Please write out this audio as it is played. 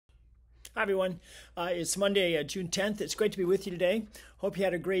Hi, everyone. It's Monday, June 10th. It's great to be with you today. Hope you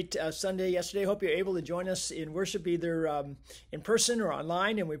had a great Sunday yesterday. Hope you're able to join us in worship either in person or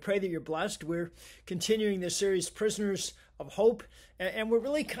online, and we pray that you're blessed. We're continuing this series, Prisoners of Hope, and we're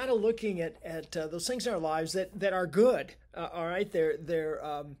really kind of looking at those things in our lives that are good, all right?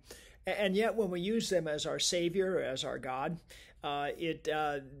 And yet when we use them as our Savior, as our God,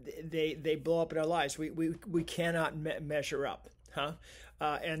 they blow up in our lives. We cannot measure up. Huh?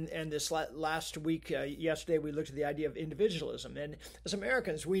 And this last week, yesterday, we looked at the idea of individualism. And as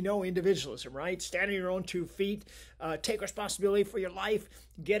Americans, we know individualism, right? Stand on your own 2 feet, take responsibility for your life,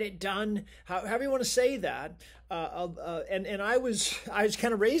 get it done. However you want to say that. And I was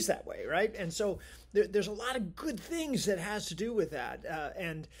kind of raised that way, right? And so there's a lot of good things that has to do with that.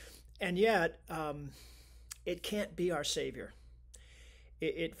 And yet, it can't be our Savior.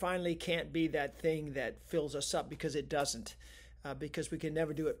 It finally can't be that thing that fills us up, because it doesn't. Because we can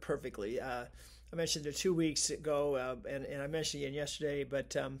never do it perfectly. I mentioned it 2 weeks ago, and I mentioned it again yesterday,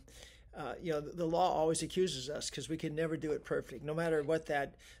 but the law always accuses us because we can never do it perfect, no matter what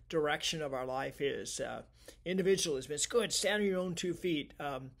that direction of our life is. Individualism, it's good. Stand on your own 2 feet.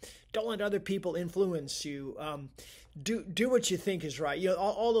 Don't let other people influence you. Do what you think is right.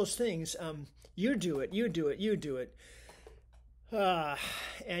 All those things. You do it. You do it. You do it.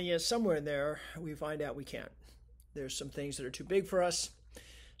 And yet somewhere in there, we find out we can't. There's some things that are too big for us,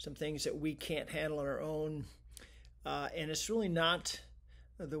 some things that we can't handle on our own, and it's really not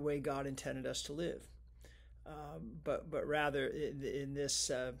the way God intended us to live. But rather in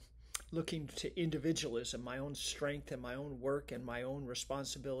this looking to individualism, my own strength and my own work and my own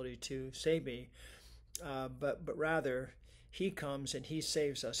responsibility to save me, but rather He comes and He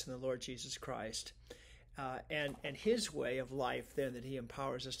saves us in the Lord Jesus Christ, and His way of life then that He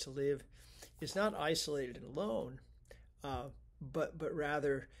empowers us to live is not isolated and alone, but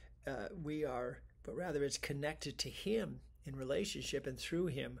rather it's connected to Him in relationship and through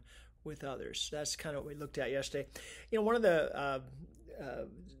Him with others. That's kind of what we looked at yesterday. One of the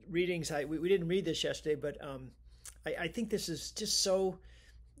readings, we didn't read this yesterday, but I think this is just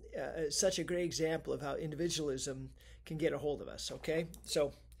such a great example of how individualism can get a hold of us. Okay,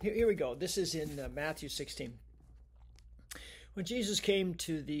 so here we go. This is in Matthew 16. When Jesus came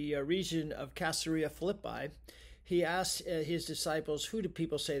to the region of Caesarea Philippi, He asked His disciples, "Who do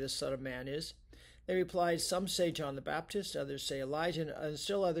people say the Son of Man is?" They replied, "Some say John the Baptist, others say Elijah, and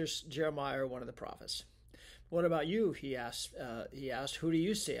still others Jeremiah or one of the prophets." "What about you?" He asked. "Who do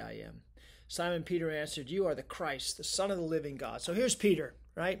you say I am?" Simon Peter answered, "You are the Christ, the Son of the living God." So here's Peter,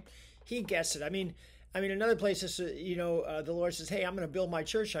 right? He gets it. I mean, another place, the Lord says, "Hey, I'm going to build my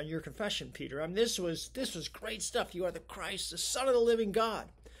church on your confession, Peter." This was great stuff. You are the Christ, the Son of the living God.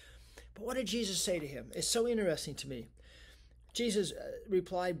 But what did Jesus say to him? It's so interesting to me. Jesus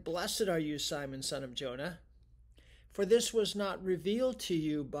replied, "Blessed are you, Simon, son of Jonah, for this was not revealed to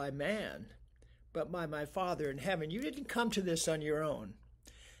you by man, but by my Father in heaven." You didn't come to this on your own.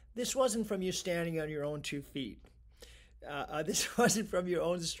 This wasn't from you standing on your own 2 feet. This wasn't from your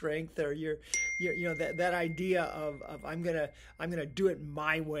own strength or your that idea of I'm gonna do it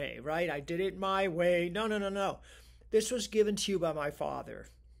my way, right? I did it my way. No. This was given to you by my Father.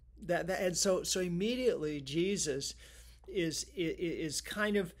 And so immediately Jesus is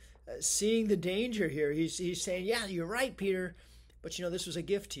kind of seeing the danger here. He's saying, "Yeah, you're right, Peter, but this was a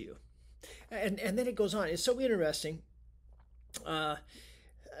gift to you." And then it goes on. It's so interesting.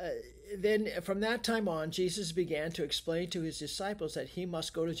 Then from that time on, Jesus began to explain to His disciples that He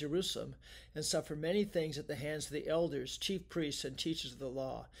must go to Jerusalem and suffer many things at the hands of the elders, chief priests, and teachers of the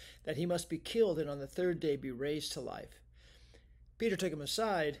law, that He must be killed and on the third day be raised to life. Peter took Him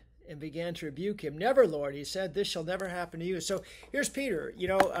aside and began to rebuke Him. "Never, Lord," he said, "this shall never happen to you." So here's Peter.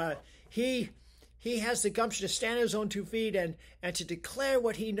 He has the gumption to stand on his own 2 feet and to declare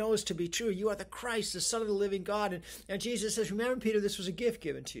what he knows to be true. You are the Christ, the Son of the living God. And Jesus says, "Remember, Peter, this was a gift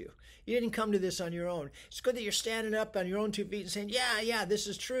given to you. You didn't come to this on your own. It's good that you're standing up on your own 2 feet and saying, yeah, this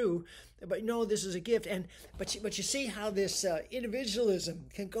is true. But no, this is a gift." But you see how this individualism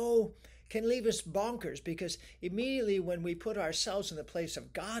can leave us bonkers, because immediately when we put ourselves in the place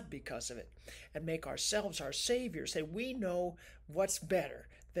of God because of it and make ourselves our Savior, say we know what's better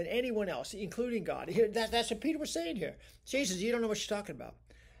than anyone else, including God. That's what Peter was saying here. Jesus, you don't know what you're talking about.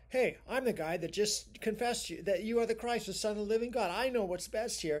 Hey, I'm the guy that just confessed that you are the Christ, the Son of the living God. I know what's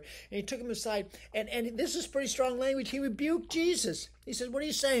best here. And he took him aside. And this is pretty strong language. He rebuked Jesus. He said, "What are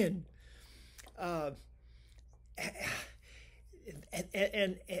you saying?" And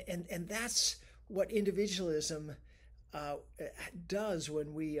that's what individualism does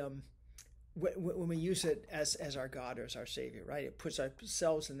when we when we use it as our God or as our Savior, right? It puts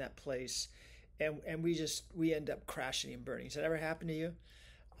ourselves in that place, and we end up crashing and burning. Has that ever happened to you?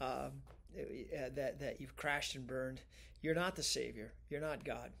 Um, that you've crashed and burned? You're not the Savior. You're not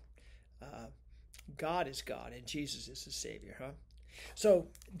God. Uh, God is God, and Jesus is the Savior, huh? So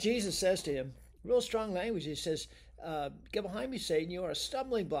Jesus says to him, real strong language. He says, "Get behind me, Satan. You are a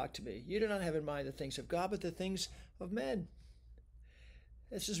stumbling block to me. You do not have in mind the things of God, but the things of men."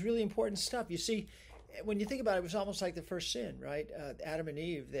 This is really important stuff. You see, when you think about it, it was almost like the first sin, right? Adam and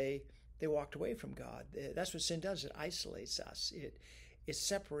Eve, they walked away from God. That's what sin does. It isolates us. It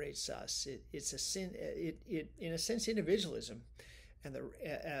separates us. It's a sin. It in a sense, individualism, and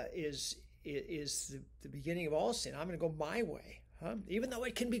is the beginning of all sin. I'm going to go my way, huh? Even though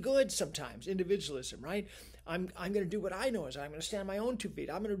it can be good sometimes. Individualism, right? I'm going to do what I know is. I'm going to stand on my own 2 feet.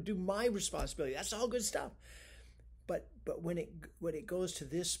 I'm going to do my responsibility. That's all good stuff. But when it goes to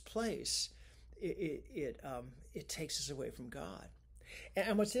this place, it takes us away from God.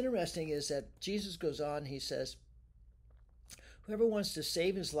 And what's interesting is that Jesus goes on. He says, "Whoever wants to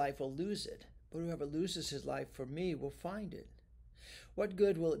save his life will lose it, but whoever loses his life for me will find it. What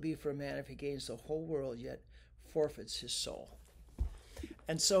good will it be for a man if he gains the whole world yet forfeits his soul?"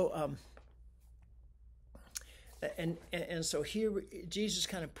 And so, and so here Jesus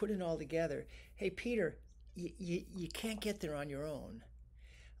kind of put it all together. Hey, Peter, you can't get there on your own.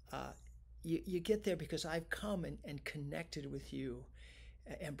 You get there because I've come and connected with you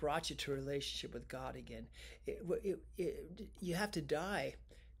and brought you to a relationship with God again. You have to die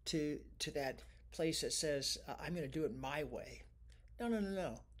to that place that says, "I'm going to do it my way."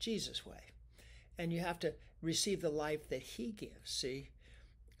 No, Jesus' way. And you have to receive the life that he gives, see?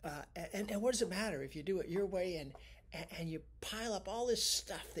 And what does it matter if you do it your way and you pile up all this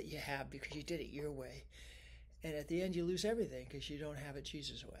stuff that you have because you did it your way? And at the end, you lose everything because you don't have it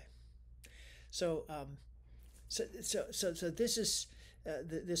Jesus' way. So, so this is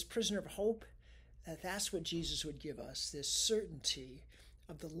this prisoner of hope. That's what Jesus would give us, this certainty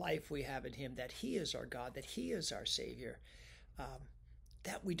of the life we have in him, that he is our God, that he is our Savior,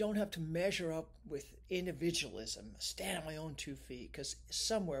 that we don't have to measure up with individualism, stand on my own 2 feet, because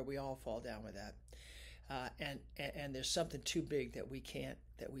somewhere we all fall down with that. And there's something too big that we can't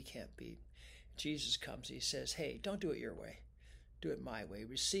beat. Jesus comes, he says, "Hey, don't do it your way. Do it my way.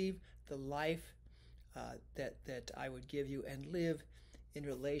 Receive the life that I would give you and live in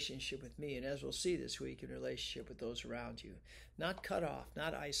relationship with me." And as we'll see this week, in relationship with those around you. Not cut off,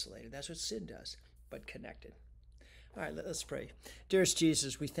 not isolated. That's what sin does, but connected. All right, let's pray. Dearest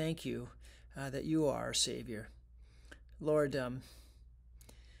Jesus, we thank you that you are our Savior. Lord,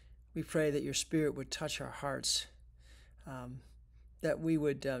 we pray that your Spirit would touch our hearts, that we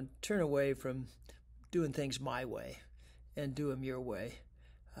would turn away from doing things my way and do them your way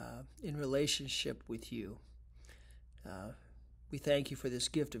in relationship with you. We thank you for this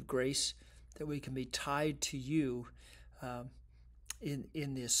gift of grace, that we can be tied to you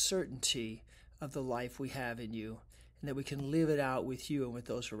in this certainty of the life we have in you, and that we can live it out with you and with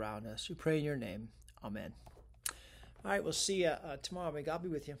those around us. We pray in your name. Amen. All right, we'll see you tomorrow. May God be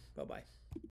with you. Bye-bye.